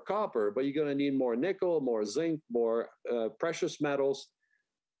more copper, but you're going to need more nickel, more zinc, more precious metals,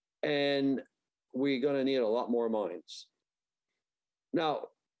 and we're going to need a lot more mines. Now,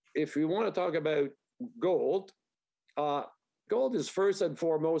 if we want to talk about gold, gold is first and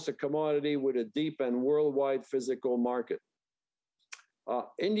foremost a commodity with a deep and worldwide physical market.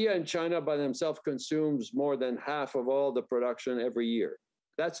 India and China by themselves consumes more than half of all the production every year.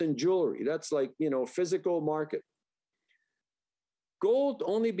 That's in jewelry. That's like, physical market. Gold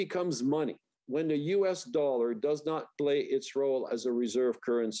only becomes money when the US dollar does not play its role as a reserve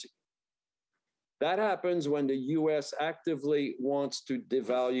currency. That happens when the US actively wants to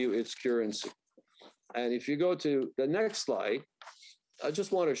devalue its currency. And if you go to the next slide, I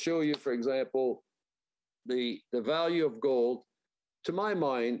just want to show you, for example, the value of gold. To my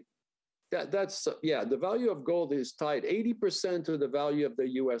mind, the value of gold is tied 80% to the value of the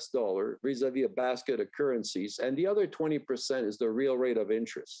US dollar vis-a-vis a basket of currencies, and the other 20% is the real rate of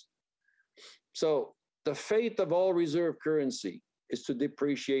interest. So the fate of all reserve currency is to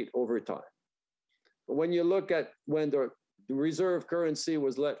depreciate over time. When you look at when the reserve currency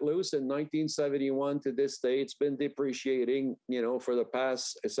was let loose in 1971 to this day, it's been depreciating, for the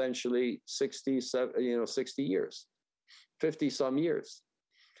past essentially 60 years, 50 some years.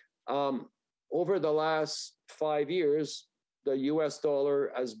 Over the last 5 years, the US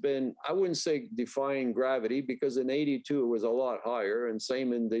dollar has been, I wouldn't say defying gravity, because in 82 it was a lot higher, and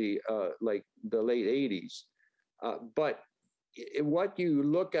same in the late 80s. But when you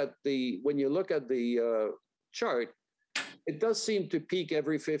look at the chart, it does seem to peak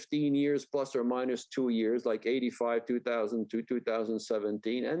every 15 years, plus or minus 2 years, like 85, 2002,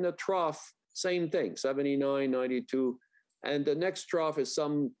 2017. And the trough, same thing, 79, 92. And the next trough is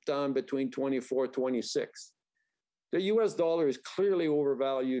sometime between 24, 26. The US dollar is clearly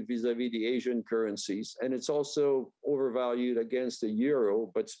overvalued vis-a-vis the Asian currencies, and it's also overvalued against the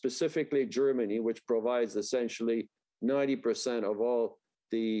euro, but specifically Germany, which provides essentially 90% of all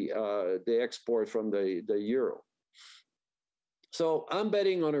the export from the euro. So I'm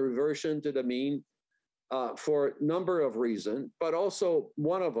betting on a reversion to the mean for a number of reasons, but also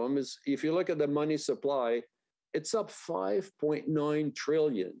one of them is if you look at the money supply, it's up 5.9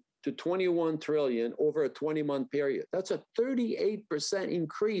 trillion to 21 trillion over a 20-month period. That's a 38%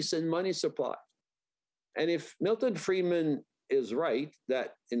 increase in money supply. And if Milton Friedman is right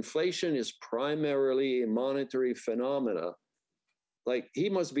that inflation is primarily a monetary phenomena, like he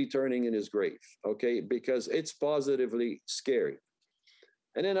must be turning in his grave, okay? Because it's positively scary.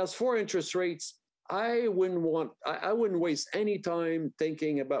 And then as for interest rates, I wouldn't waste any time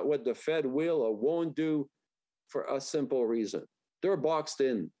thinking about what the Fed will or won't do for a simple reason. They're boxed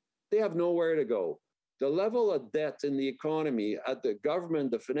in. They have nowhere to go. The level of debt in the economy at the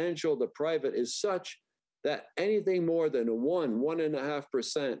government, the financial, the private is such that anything more than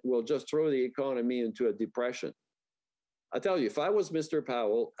 1.5% will just throw the economy into a depression. I tell you, if I was Mr.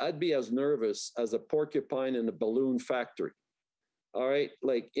 Powell, I'd be as nervous as a porcupine in a balloon factory. All right,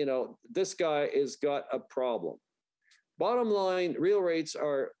 like, you know, this guy has got a problem. Bottom line, real rates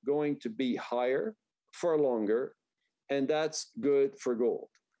are going to be higher for longer, and that's good for gold.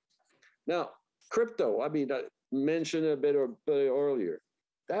 Now, crypto, I mean, I mentioned a bit earlier.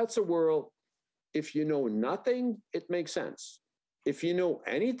 That's a world, if you know nothing, it makes sense. If you know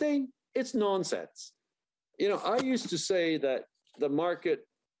anything, it's nonsense. You know, I used to say that the market,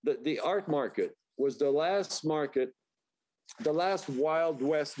 the art market was the last market, the last Wild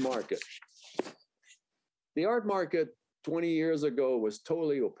West market. The art market 20 years ago was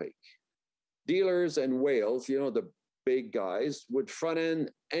totally opaque. Dealers and whales, you know, the big guys, would front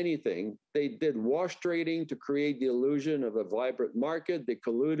end anything. They did wash trading to create the illusion of a vibrant market. They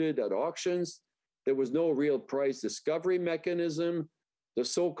colluded at auctions. There was no real price discovery mechanism. The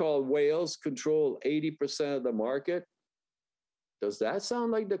so-called whales control 80% of the market. Does that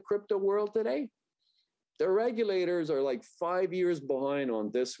sound like the crypto world today? The regulators are like 5 years behind on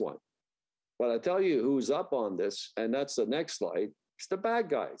this one. But I tell you who's up on this, and that's the next slide, it's the bad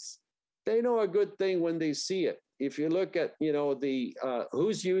guys. They know a good thing when they see it. If you look at, you know, the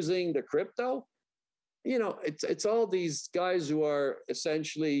who's using the crypto, you know, it's all these guys who are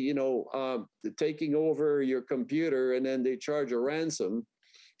essentially, you know, taking over your computer, and then they charge a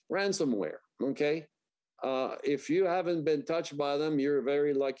ransomware, okay? If you haven't been touched by them, you're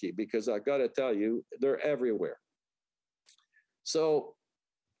very lucky, because I gotta tell you, they're everywhere. So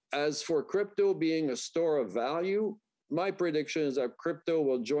as for crypto being a store of value, my prediction is that crypto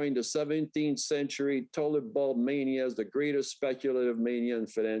will join the 17th century tulip bulb mania as the greatest speculative mania in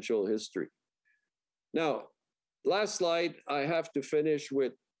financial history. Now, last slide, I have to finish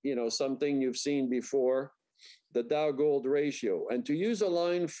with, you know, something you've seen before, the Dow Gold ratio. And to use a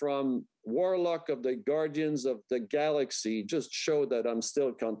line from Warlock of the Guardians of the Galaxy, just show that I'm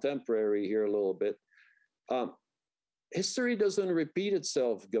still contemporary here a little bit. History doesn't repeat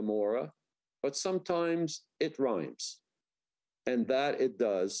itself, Gamora, but sometimes it rhymes. And that it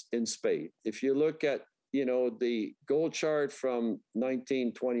does in spade. If you look at, you know, the gold chart from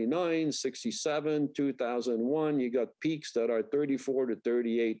 1929, 67, 2001, you got peaks that are 34 to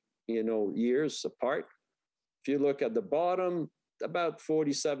 38, you know, years apart. If you look at the bottom, about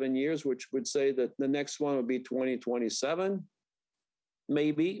 47 years, which would say that the next one would be 2027,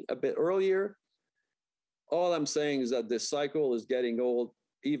 maybe a bit earlier. All I'm saying is that this cycle is getting old,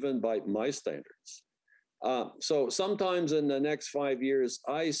 even by my standards. So sometimes in the next 5 years,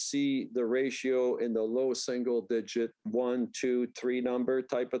 I see the ratio in the low single digit 1, 2, 3 number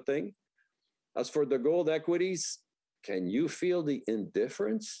type of thing. As for the gold equities, can you feel the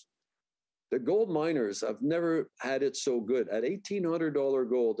indifference? The gold miners have never had it so good. At $1,800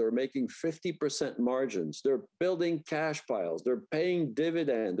 gold, they're making 50% margins. They're building cash piles. They're paying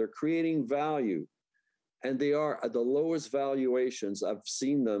dividend. They're creating value. And they are at the lowest valuations I've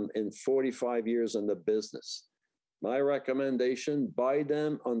seen them in 45 years in the business. My recommendation, buy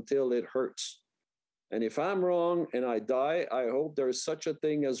them until it hurts. And if I'm wrong and I die, I hope there's such a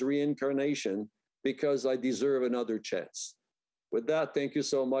thing as reincarnation, because I deserve another chance. With that, thank you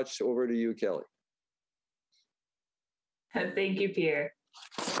so much. Over to you, Kelly. Thank you, Pierre.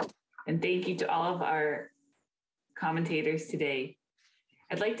 And thank you to all of our commentators today.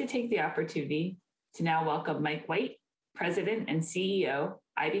 I'd like to take the opportunity to now welcome Mike White, President and CEO,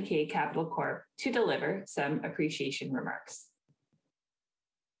 IBK Capital Corp, to deliver some appreciation remarks.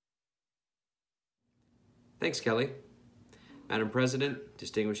 Thanks, Kelly. Madam President,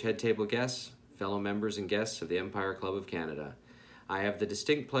 distinguished head table guests, fellow members and guests of the Empire Club of Canada, I have the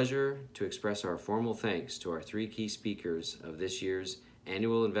distinct pleasure to express our formal thanks to our 3 key speakers of this year's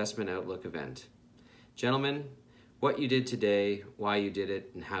annual Investment Outlook event. Gentlemen, what you did today, why you did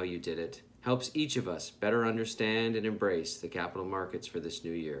it, and how you did it helps each of us better understand and embrace the capital markets for this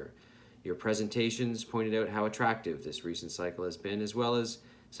new year. Your presentations pointed out how attractive this recent cycle has been, as well as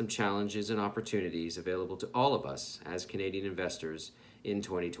some challenges and opportunities available to all of us as Canadian investors in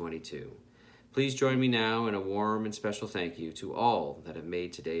 2022. Please join me now in a warm and special thank you to all that have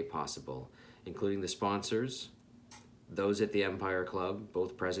made today possible, including the sponsors, those at the Empire Club,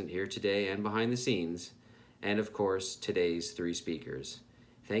 both present here today and behind the scenes, and of course, today's 3 speakers.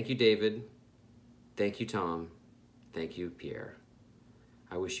 Thank you, David. Thank you, Tom. Thank you, Pierre.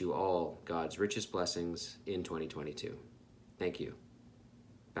 I wish you all God's richest blessings in 2022. Thank you.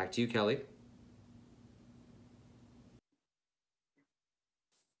 Back to you, Kelly.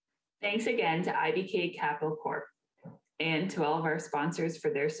 Thanks again to IBK Capital Corp and to all of our sponsors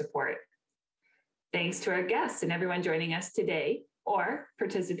for their support. Thanks to our guests and everyone joining us today or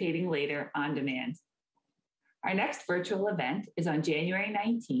participating later on demand. Our next virtual event is on January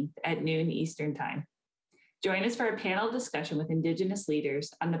 19th at noon Eastern Time. Join us for a panel discussion with Indigenous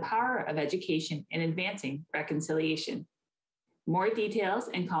leaders on the power of education in advancing reconciliation. More details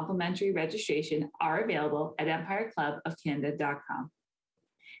and complimentary registration are available at empire.clubofcanada.com.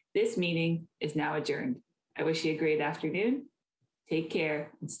 This meeting is now adjourned. I wish you a great afternoon. Take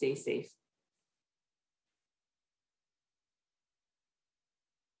care and stay safe.